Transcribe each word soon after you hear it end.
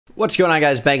What's going on,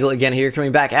 guys? Bengal again here,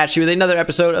 coming back at you with another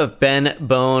episode of Ben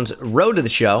Bones Road to the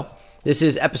Show. This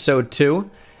is episode 2,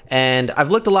 and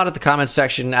I've looked a lot at the comments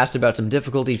section, asked about some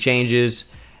difficulty changes,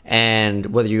 and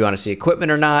whether you want to see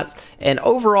equipment or not. And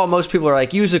overall, most people are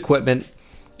like, use equipment.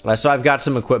 So I've got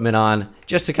some equipment on,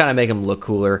 just to kind of make them look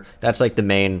cooler. That's like the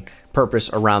main purpose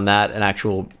around that, and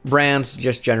actual brands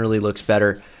just generally looks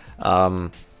better.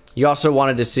 You also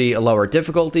wanted to see a lower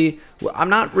difficulty. Well, I'm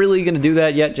not really going to do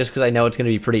that yet, just because I know it's going to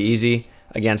be pretty easy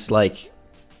against like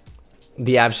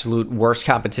the absolute worst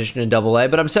competition in AA,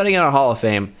 but I'm setting it on Hall of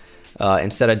Fame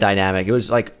instead of dynamic. It was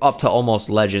like up to almost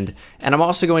legend. And I'm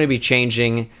also going to be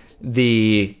changing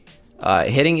the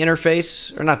hitting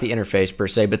interface, or not the interface per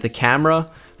se, but the camera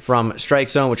from Strike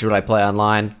Zone, which is what I play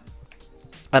online.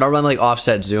 And I'll run like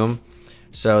offset zoom,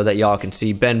 so that y'all can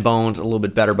see Ben Bones a little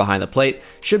bit better behind the plate.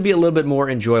 Should be a little bit more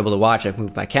enjoyable to watch. I've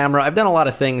moved my camera. I've done a lot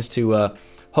of things to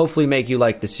hopefully make you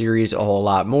like the series a whole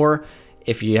lot more,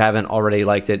 if you haven't already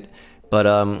liked it.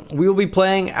 But we will be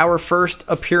playing our first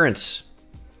appearance,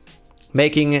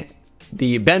 making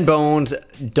the Ben Bones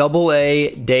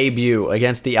AA debut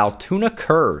against the Altoona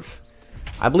Curve.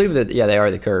 I believe that, yeah, they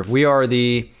are the Curve. We are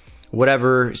the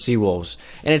whatever Seawolves.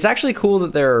 And it's actually cool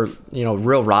that they're, you know,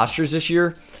 real rosters this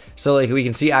year. So, like, we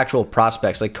can see actual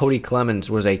prospects. Like, Cody Clemens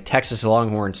was a Texas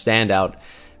Longhorn standout.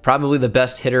 Probably the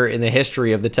best hitter in the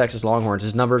history of the Texas Longhorns.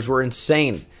 His numbers were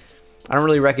insane. I don't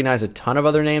really recognize a ton of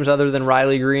other names other than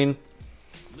Riley Green.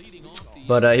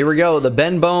 But here we go. The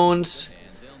Ben Bones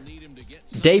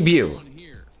debut.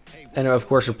 And, of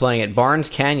course, we're playing at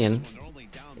Barnes Canyon.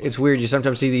 It's weird. You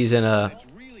sometimes see these in the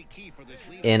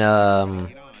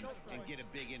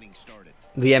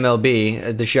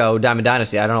MLB, the show, Diamond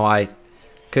Dynasty. I don't know why I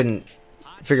couldn't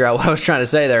figure out what I was trying to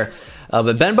say there.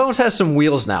 But Ben Bones has some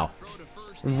wheels now.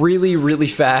 Really, really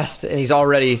fast. And he's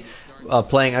already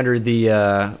playing under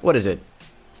the, what is it?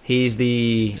 He's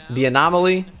the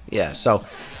anomaly? Yeah, so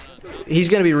he's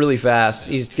going to be really fast.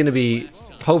 He's going to be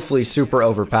hopefully super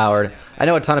overpowered. I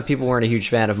know a ton of people weren't a huge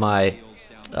fan of my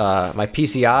my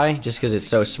PCI just because it's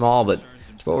so small, but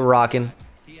it's what we're rocking.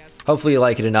 Hopefully you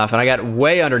like it enough. And I got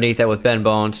way underneath that with Ben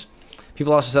Bones.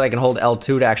 People also said I can hold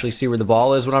L2 to actually see where the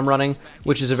ball is when I'm running,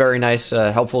 which is a very nice,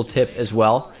 helpful tip as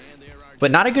well. But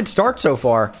not a good start so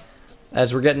far,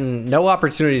 as we're getting no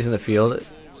opportunities in the field. It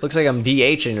looks like I'm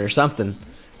DHing or something.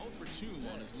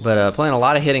 But playing a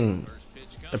lot of hitting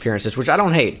appearances, which I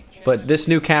don't hate. But this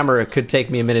new camera could take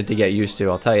me a minute to get used to,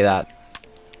 I'll tell you that.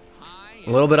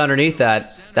 A little bit underneath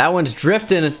that. That one's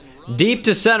drifting deep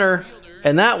to center,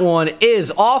 and that one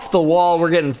is off the wall.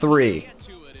 We're getting 3.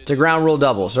 It's a ground rule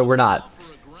double, so we're not.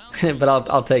 But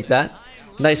I'll take that.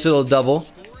 Nice little double.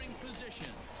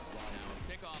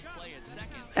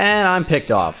 And I'm picked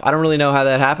off. I don't really know how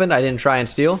that happened. I didn't try and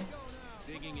steal.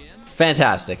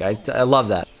 Fantastic. I love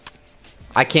that.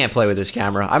 I can't play with this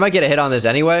camera. I might get a hit on this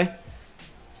anyway.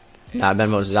 Nah, Ben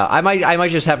Bones is out. I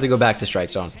might just have to go back to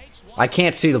Strike Zone. I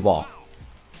can't see the ball.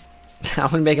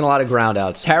 I've been making a lot of ground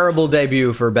outs. Terrible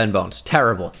debut for Ben Bones.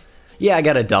 Terrible. Yeah, I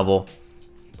got a double.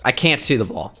 I can't see the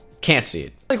ball. Can't see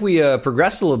it. Like we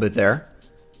progressed a little bit there,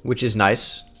 which is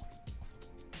nice.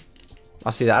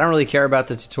 I'll see that. I don't really care about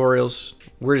the tutorials.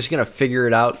 We're just going to figure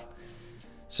it out.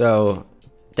 So,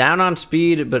 down on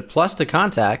speed, but plus to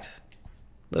contact.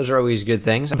 Those are always good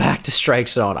things. Back to Strike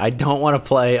Zone. I don't want to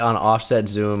play on offset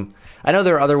zoom. I know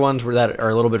there are other ones that are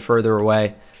a little bit further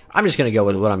away. I'm just going to go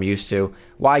with what I'm used to.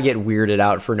 Why get weirded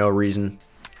out for no reason?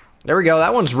 There we go.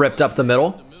 That one's ripped up the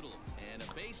middle.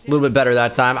 A little bit better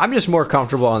that time. I'm just more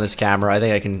comfortable on this camera. I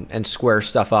think I can square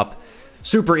stuff up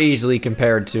super easily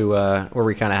compared to where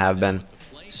we kind of have been.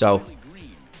 So,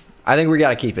 I think we got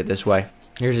to keep it this way.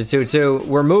 Here's a 2-2.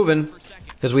 We're moving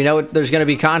because we know there's going to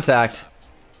be contact.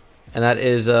 And that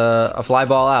is a fly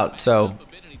ball out. So,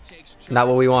 not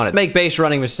what we wanted. Make base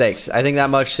running mistakes. I think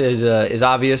that much is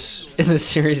obvious in this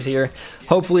series here.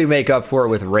 Hopefully make up for it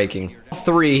with raking.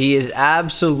 3, he is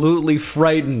absolutely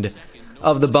frightened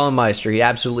of the Bone Meister. He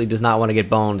absolutely does not want to get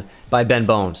boned by Ben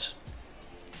Bones.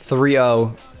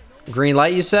 3-0. Green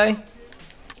light, you say?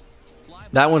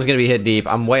 That one's going to be hit deep.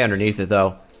 I'm way underneath it,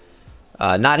 though.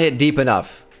 Not hit deep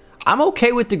enough. I'm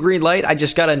okay with the green light. I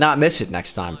just got to not miss it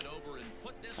next time.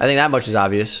 I think that much is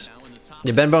obvious.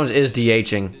 Yeah, Ben Bones is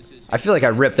DHing. I feel like I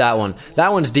ripped that one.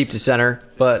 That one's deep to center,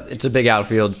 but it's a big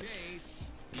outfield.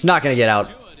 It's not going to get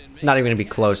out. Not even going to be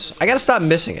close. I got to stop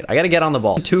missing it. I got to get on the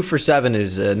ball. 2 for 7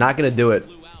 is not going to do it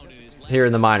here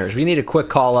in the minors. We need a quick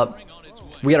call up.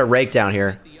 We got a rake down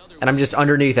here, and I'm just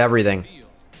underneath everything.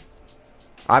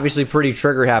 Obviously pretty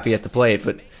trigger happy at the plate,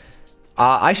 but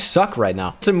I suck right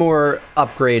now. Some more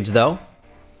upgrades, though.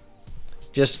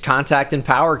 just contact and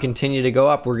power continue to go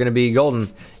up, we're going to be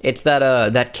golden. It's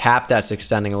that cap that's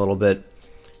extending a little bit.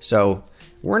 So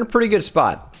we're in a pretty good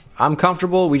spot. I'm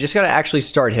comfortable. We just got to actually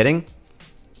start hitting.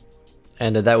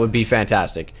 And that would be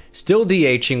fantastic. Still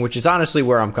DHing, which is honestly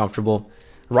where I'm comfortable.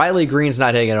 Riley Green's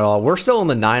not hitting at all. We're still in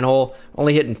the 9 hole,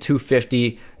 only hitting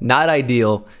 250. Not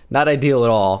ideal. Not ideal at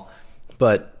all.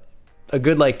 But a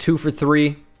good like 2 for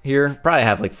 3 here. Probably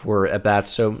have like 4 at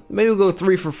bats. So maybe we'll go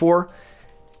 3 for 4.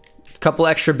 A couple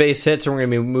extra base hits, and we're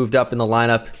going to be moved up in the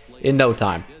lineup in no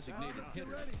time.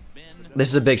 This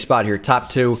is a big spot here. Top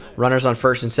 2. Runners on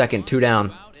first and second. 2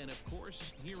 down.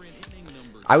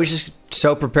 I was just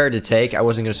so prepared to take. I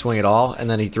wasn't going to swing at all. And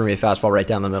then he threw me a fastball right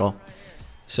down the middle.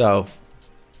 So,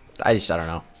 I don't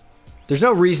know. There's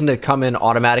no reason to come in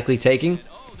automatically taking.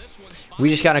 We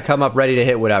just got to come up ready to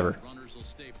hit whatever.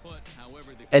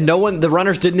 And the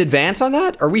runners didn't advance on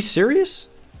that? Are we serious?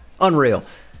 Unreal.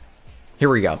 Here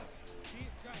we go.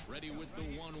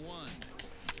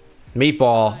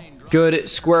 Meatball. Good.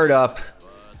 Squared up.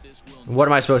 What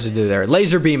am I supposed to do there?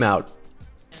 Laser beam out.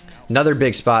 Another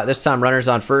big spot. This time runners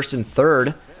on first and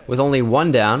third with only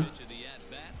 1 down.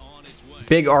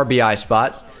 Big RBI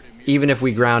spot. Even if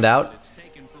we ground out.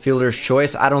 Fielder's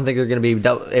choice. I don't think they're going to be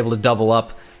able to double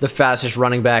up the fastest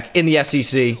running back in the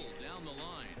SEC.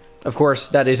 Of course,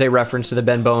 that is a reference to the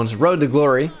Ben Bones Road to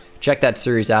Glory. Check that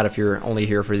series out if you're only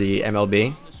here for the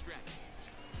MLB.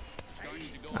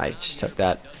 I just took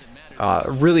that.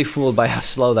 Really fooled by how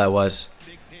slow that was.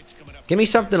 Give me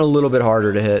something a little bit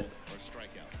harder to hit.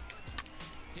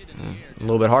 A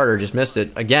little bit harder, just missed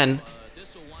it. Again,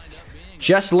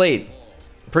 just late.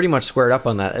 Pretty much squared up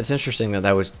on that. It's interesting that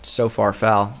that was so far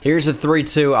foul. Here's a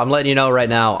 3-2. I'm letting you know right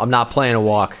now, I'm not playing a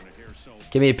walk.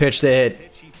 Give me a pitch to hit.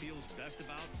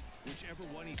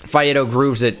 Fayedo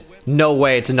grooves it. No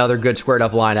way it's another good squared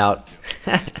up line out.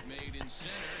 I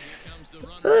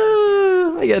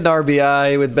get an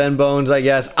RBI with Ben Bones, I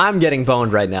guess. I'm getting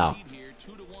boned right now.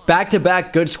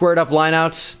 Back-to-back good squared up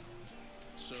lineouts.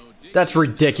 That's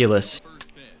ridiculous.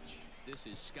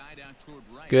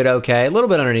 Good, okay. A little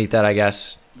bit underneath that, I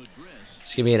guess.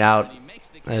 Just give me an out.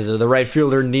 As the right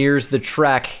fielder nears the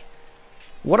track.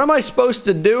 What am I supposed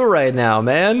to do right now,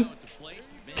 man?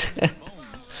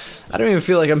 I don't even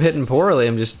feel like I'm hitting poorly.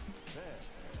 I'm just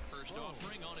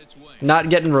not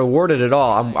getting rewarded at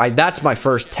all. That's my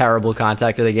first terrible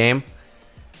contact of the game.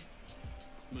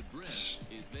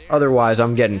 Otherwise,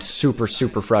 I'm getting super,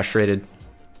 super frustrated.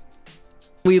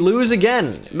 We lose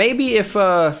again. Maybe if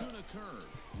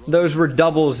those were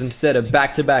doubles instead of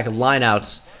back-to-back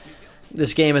lineouts,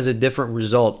 this game has a different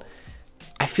result.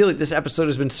 I feel like this episode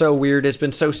has been so weird. It's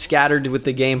been so scattered with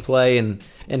the gameplay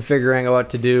and figuring out what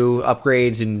to do,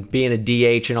 upgrades and being a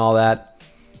DH and all that.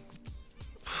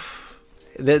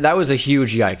 That was a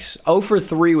huge yikes. 0 for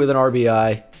 3 with an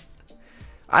RBI.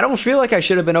 I don't feel like I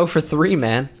should have been 0 for 3,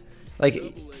 man.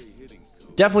 Like,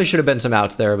 definitely should have been some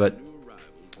outs there, but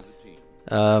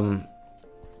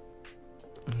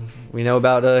we know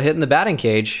about hitting the batting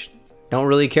cage. Don't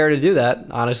really care to do that,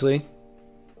 honestly.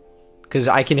 Because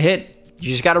I can hit. You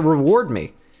just got to reward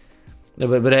me.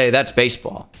 But hey, that's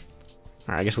baseball.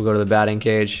 Alright, I guess we'll go to the batting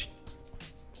cage.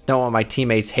 Don't want my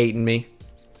teammates hating me.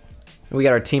 We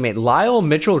got our teammate, Lyle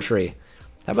Mitchelltree.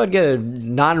 How about get a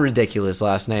non-ridiculous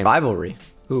last name? Rivalry.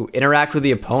 Ooh, interact with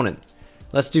the opponent.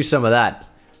 Let's do some of that.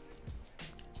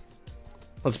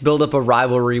 Let's build up a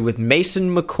rivalry with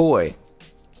Mason McCoy.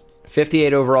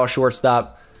 58 overall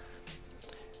shortstop.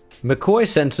 McCoy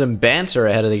sent some banter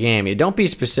ahead of the game. You don't be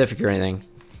specific or anything.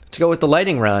 Let's go with the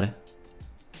lightning rod.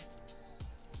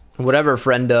 Whatever,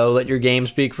 friendo. Let your game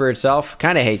speak for itself.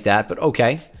 Kind of hate that, but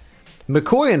okay.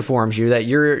 McCoy informs you that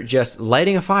you're just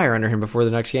lighting a fire under him before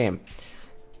the next game.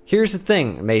 Here's the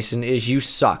thing, Mason, is you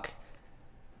suck.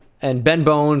 And Ben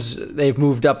Bones, they've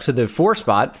moved up to the 4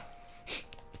 spot.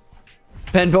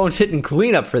 Ben Bones hitting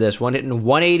cleanup for this one, hitting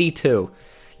 182.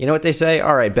 You know what they say?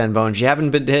 All right, Ben Bones, you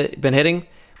haven't been hitting?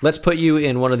 Let's put you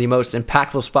in one of the most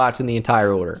impactful spots in the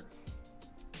entire order.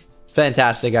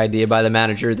 Fantastic idea by the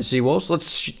manager of the Seawolves.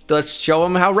 Let's show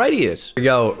him how right he is. Here we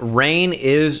go. Rain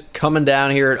is coming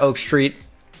down here at Oak Street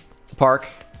Park.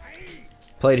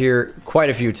 Played here quite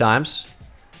a few times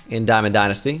in Diamond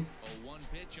Dynasty.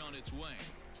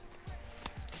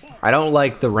 I don't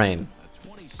like the rain.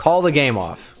 Call the game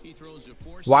off.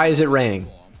 Why is it raining?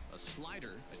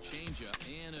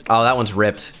 Oh, that one's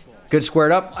ripped. Good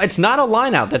squared up. It's not a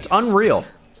line out. That's unreal.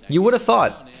 You would have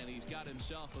thought.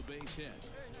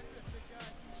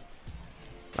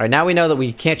 All right, now we know that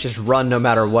we can't just run no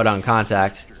matter what on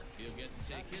contact.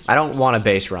 I don't want a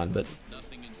base run, but...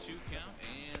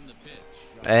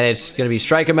 And it's going to be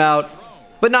strike him out,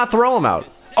 but not throw him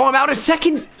out. Oh, I'm out at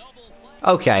second.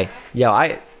 Okay. Yo,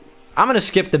 I'm going to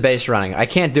skip the base running. I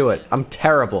can't do it. I'm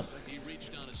terrible.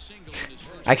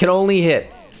 I can only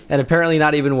hit. And apparently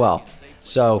not even well.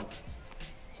 So,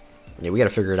 yeah, we got to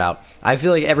figure it out. I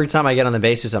feel like every time I get on the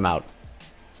bases, I'm out.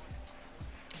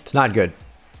 It's not good.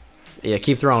 Yeah,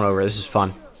 keep throwing over. This is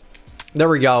fun. There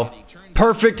we go.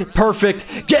 Perfect, perfect.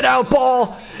 Get out,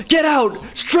 ball. Get out.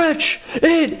 Stretch.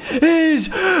 It is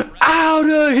out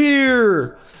of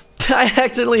here. I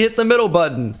accidentally hit the middle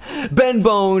button. Ben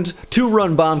Bones,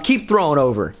 2-run bomb. Keep throwing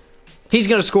over. He's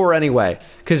going to score anyway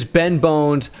because Ben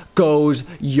Bones goes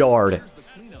yard.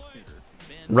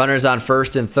 Runners on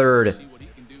first and third.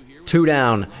 2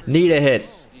 down. Need a hit.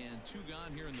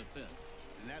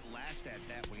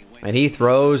 And he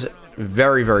throws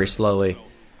very, very slowly.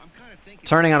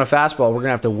 Turning on a fastball, we're going to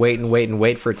have to wait and wait and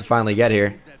wait for it to finally get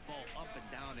here.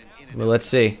 Well, let's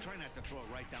see.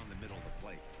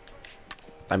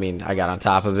 I mean, I got on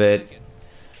top of it.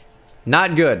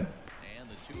 Not good.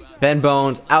 Ben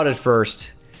Bones out at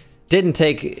first. Didn't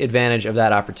take advantage of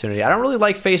that opportunity. I don't really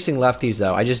like facing lefties,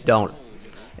 though. I just don't.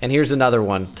 And here's another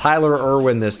one. Tyler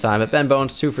Irwin this time. But Ben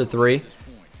Bones 2 for 3.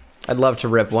 I'd love to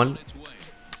rip one.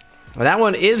 And that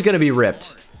one is going to be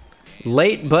ripped.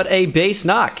 Late, but a base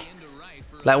knock.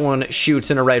 That one shoots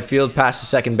into right field past the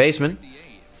second baseman.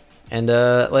 And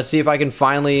let's see if I can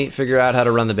finally figure out how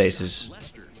to run the bases.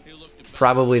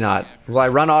 Probably not. Will I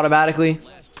run automatically?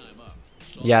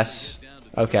 Yes.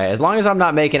 Okay, as long as I'm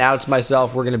not making outs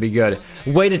myself, we're going to be good.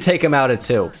 Way to take him out at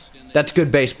 2. That's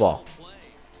good baseball.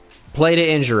 Play to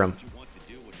injure him.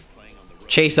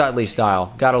 Chase Utley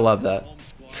style. Gotta love that.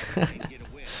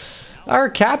 Our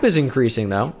cap is increasing,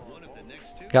 though.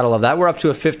 Gotta love that. We're up to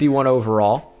a 51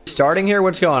 overall. Starting here,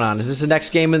 what's going on? Is this the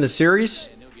next game in the series?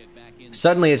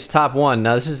 Suddenly it's top 1.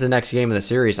 Now this is the next game in the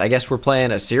series. I guess we're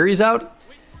playing a series out?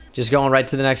 Just going right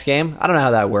to the next game? I don't know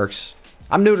how that works.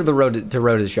 I'm new to the road to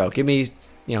the show. Give me,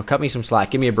 you know, cut me some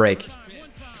slack. Give me a break.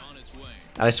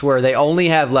 And I swear, they only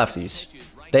have lefties.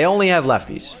 They only have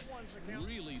lefties.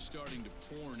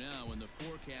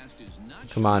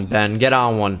 Come on, Ben. Get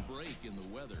on one.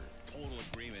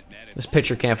 This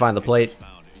pitcher can't find the plate.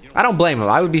 I don't blame him.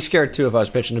 I would be scared too if I was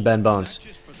pitching to Ben Bones.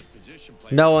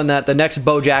 Knowing that the next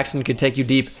Bo Jackson could take you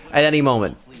deep at any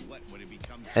moment.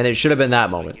 And it should have been that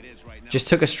moment. Just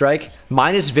took a strike.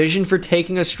 Minus vision for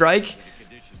taking a strike.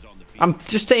 I'm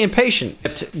just staying patient.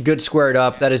 Good squared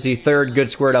up. That is the 3rd good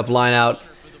squared up line out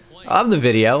of the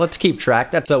video. Let's keep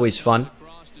track. That's always fun.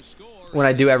 When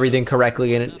I do everything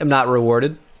correctly and I'm not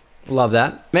rewarded. Love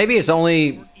that. Maybe it's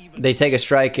only they take a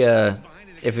strike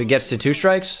if it gets to 2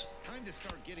 strikes.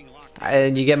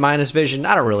 And you get minus vision.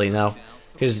 I don't really know.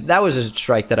 Because that was a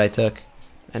strike that I took.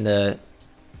 And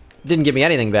didn't give me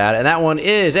anything bad. And that one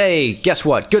is a, guess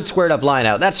what? Good squared up line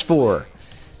out. That's 4.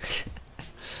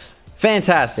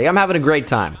 Fantastic. I'm having a great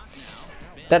time.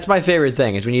 That's my favorite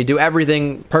thing, is when you do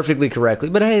everything perfectly correctly.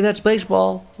 But hey, that's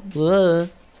baseball. Do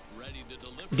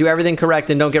everything correct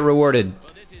and don't get rewarded.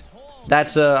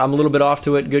 That's, I'm a little bit off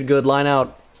to it. Good line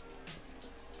out.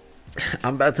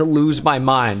 I'm about to lose my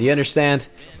mind. You understand?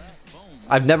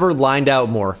 I've never lined out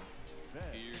more.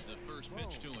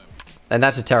 And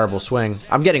that's a terrible swing.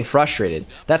 I'm getting frustrated.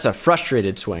 That's a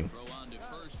frustrated swing.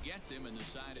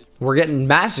 We're getting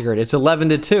massacred. It's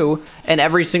 11-2, and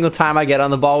every single time I get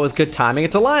on the ball with good timing,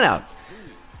 it's a line out.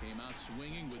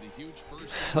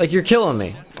 Like, you're killing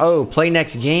me. Oh, play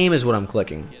next game is what I'm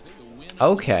clicking.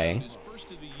 Okay.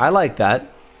 I like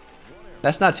that.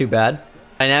 That's not too bad.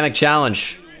 Dynamic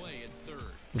challenge.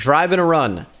 Drive and a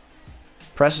run.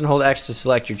 Press and hold X to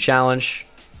select your challenge.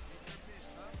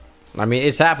 I mean,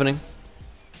 it's happening.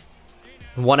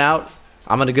 1 out.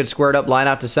 I'm on a good squared up line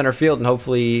out to center field, and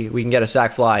hopefully we can get a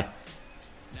sac fly.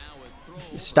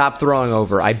 Stop throwing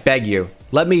over. I beg you.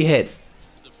 Let me hit.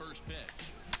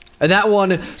 And that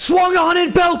one swung on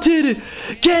and belted.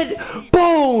 Get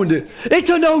boned. It's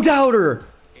a no-doubter.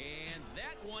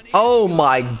 Oh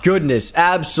my goodness.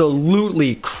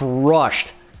 Absolutely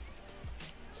crushed.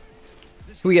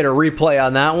 We get a replay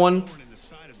on that one.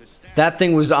 That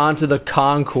thing was onto the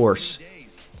concourse.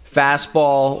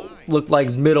 Fastball looked like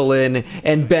middle in,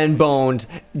 and Ben Bones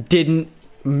didn't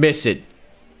miss it.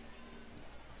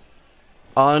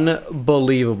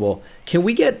 Unbelievable. Can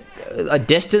we get a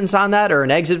distance on that or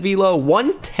an exit velo?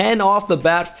 110 off the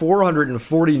bat,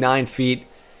 449 feet.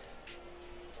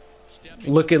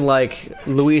 Looking like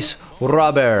Luis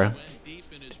Robert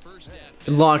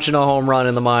launching a home run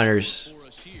in the minors.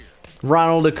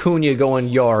 Ronald Acuna going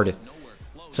yard.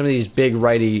 Some of these big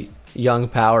righty young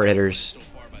power hitters.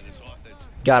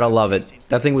 Gotta love it.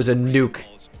 That thing was a nuke.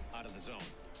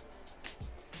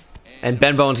 And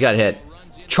Ben Bones got hit.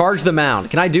 Charge the mound.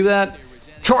 Can I do that?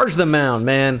 Charge the mound,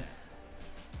 man.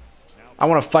 I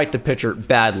want to fight the pitcher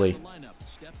badly.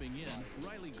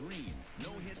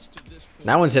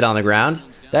 That one's hit on the ground.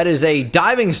 That is a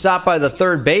diving stop by the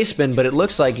third baseman, but it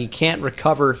looks like he can't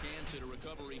recover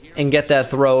and get that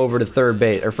throw over to third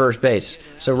base or first base.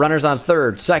 So runners on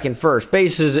third, second, first.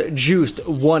 Bases juiced,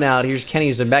 1 out. Here's Kenny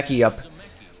Zemecki up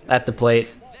at the plate.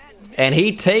 And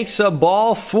he takes a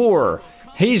ball 4.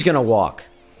 He's going to walk.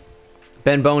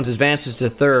 Ben Bones advances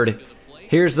to third.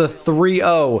 Here's the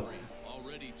 3-0.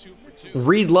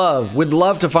 Reed Love would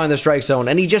love to find the strike zone,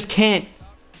 and he just can't.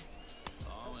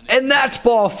 And that's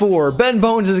ball 4. Ben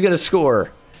Bones is going to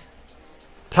score.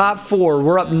 Top 4.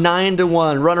 We're up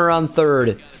 9-1. Runner on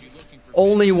third.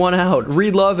 Only 1 out.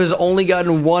 Reed Love has only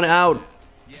gotten 1 out.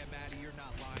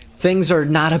 Things are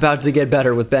not about to get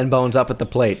better with Ben Bones up at the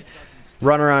plate.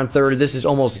 Runner on third. This is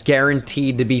almost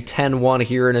guaranteed to be 10-1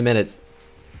 here in a minute.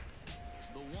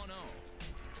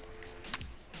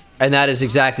 And that is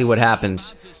exactly what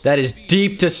happens. That is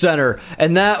deep to center.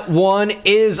 And that one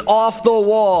is off the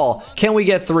wall. Can we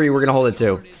get 3? We're going to hold it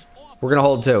 2. We're going to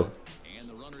hold 2.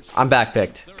 I'm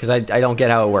backpicked because I don't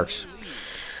get how it works.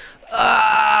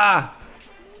 Ah!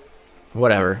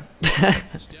 Whatever.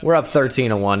 We're up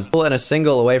 13-1. And a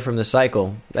single away from the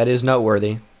cycle. That is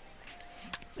noteworthy.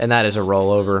 And that is a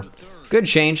rollover. Good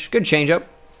change. Good change up.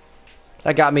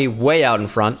 That got me way out in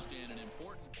front.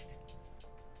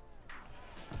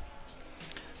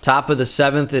 Top of the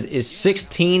 7th. It is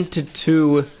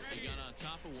 16-2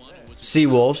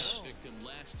 Seawolves.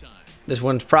 This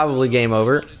one's probably game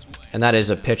over. And that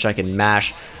is a pitch I can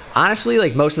mash. Honestly,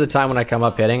 like most of the time when I come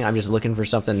up hitting, I'm just looking for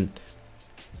something,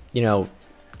 you know,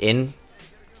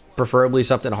 preferably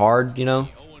something hard, you know,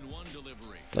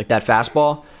 like that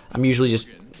fastball. I'm usually just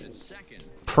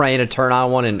praying to turn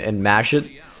on one and mash it.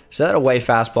 So that away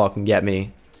fastball can get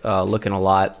me looking a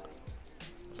lot.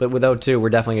 But with 0-2,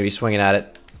 we're definitely going to be swinging at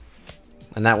it.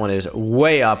 And that one is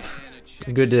way up.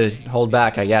 Good to hold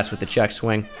back, I guess, with the check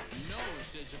swing.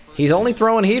 He's only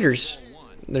throwing heaters.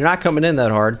 They're not coming in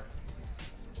that hard.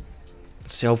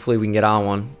 So hopefully we can get on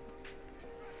one.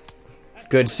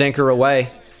 Good sinker away.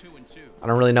 I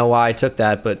don't really know why I took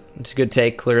that, but it's a good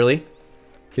take, clearly.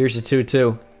 Here's the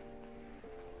 2-2.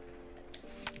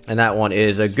 And that one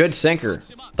is a good sinker.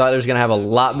 Thought it was going to have a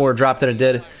lot more drop than it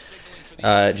did.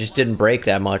 It just didn't break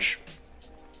that much.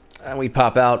 And we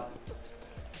pop out.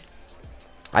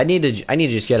 I need to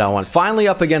just get on one. Finally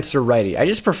up against a righty. I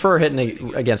just prefer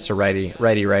hitting against a righty.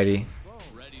 Righty.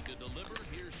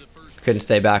 Couldn't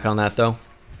stay back on that, though.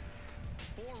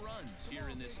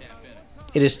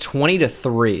 It is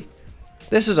 20-3.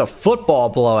 This is a football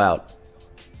blowout.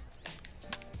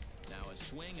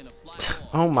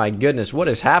 Oh my goodness, what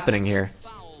is happening here?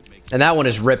 And that one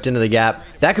is ripped into the gap.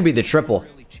 That could be the triple.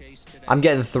 I'm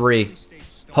getting 3.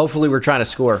 Hopefully we're trying to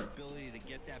score.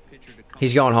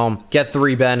 He's going home. Get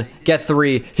 3, Ben. Get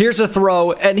 3. Here's a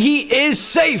throw, and he is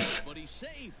safe!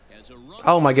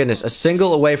 Oh my goodness, a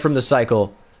single away from the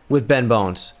cycle with Ben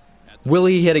Bones. Will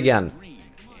he hit again?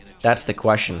 That's the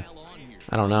question.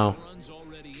 I don't know.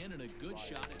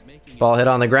 Ball hit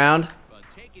on the ground.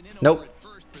 Nope.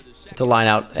 It's a line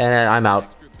out, and I'm out.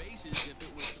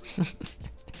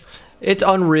 It's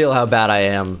unreal how bad I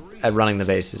am at running the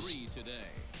bases.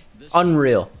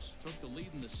 Unreal.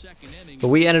 But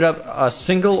we ended up a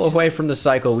single away from the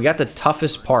cycle. We got the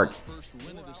toughest part.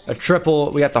 A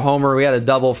triple, we got the homer, we got a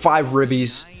double, 5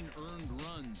 ribbies.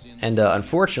 And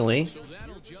unfortunately,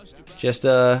 just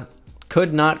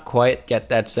could not quite get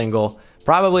that single.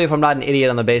 Probably if I'm not an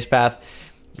idiot on the base path,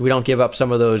 we don't give up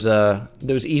some of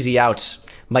those easy outs.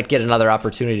 Might get another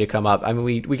opportunity to come up. I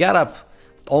mean, we got up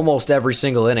almost every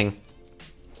single inning.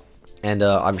 And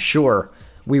I'm sure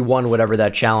we won whatever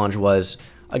that challenge was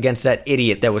against that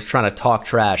idiot that was trying to talk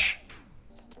trash.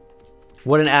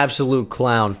 What an absolute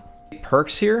clown.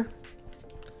 Perks here?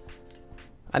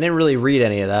 I didn't really read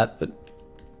any of that, but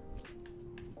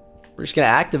we're just going to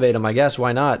activate them, I guess.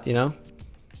 Why not, you know?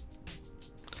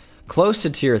 Close to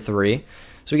tier 3.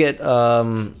 So we get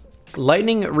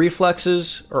lightning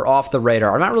reflexes are off the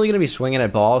radar. I'm not really going to be swinging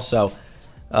at balls, so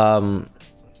I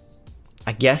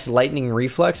guess lightning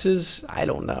reflexes? I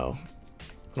don't know.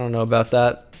 I don't know about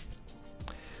that.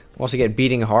 We also get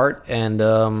beating heart,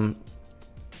 and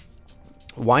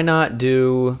why not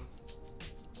do...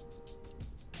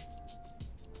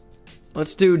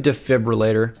 Let's do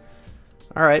defibrillator.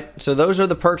 Alright, so those are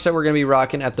the perks that we're going to be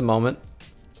rocking at the moment.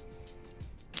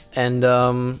 And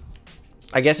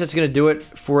I guess it's going to do it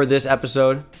for this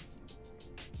episode.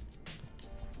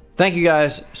 Thank you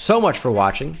guys so much for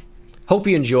watching. Hope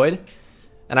you enjoyed,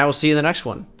 and I will see you in the next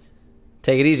one.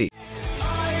 Take it easy.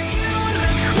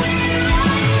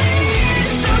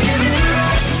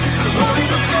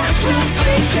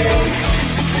 King.